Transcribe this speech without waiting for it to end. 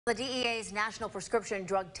The DEA's National Prescription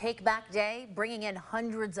Drug Take-Back Day, bringing in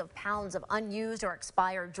hundreds of pounds of unused or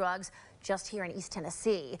expired drugs just here in East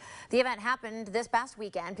Tennessee. The event happened this past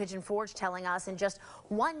weekend, Pigeon Forge telling us in just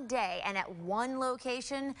one day and at one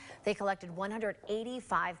location, they collected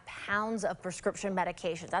 185 pounds of prescription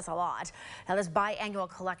medications. That's a lot. Now, this biannual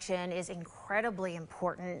collection is incredibly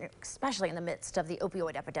important, especially in the midst of the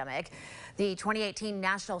opioid epidemic. The 2018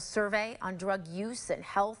 National Survey on Drug Use and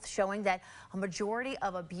Health showing that a majority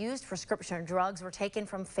of abused prescription drugs were taken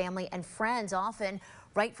from family and friends, often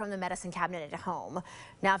right from the medicine cabinet at home.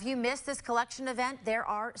 Now, if you missed this collection event, there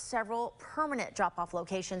are several permanent drop-off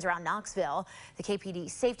locations around Knoxville. The KPD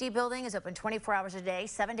Safety Building is open 24 hours a day,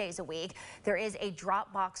 7 days a week. There is a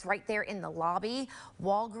drop box right there in the lobby.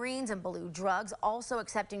 Walgreens and Blue Drugs also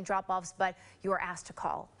accepting drop-offs, but you are asked to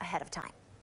call ahead of time.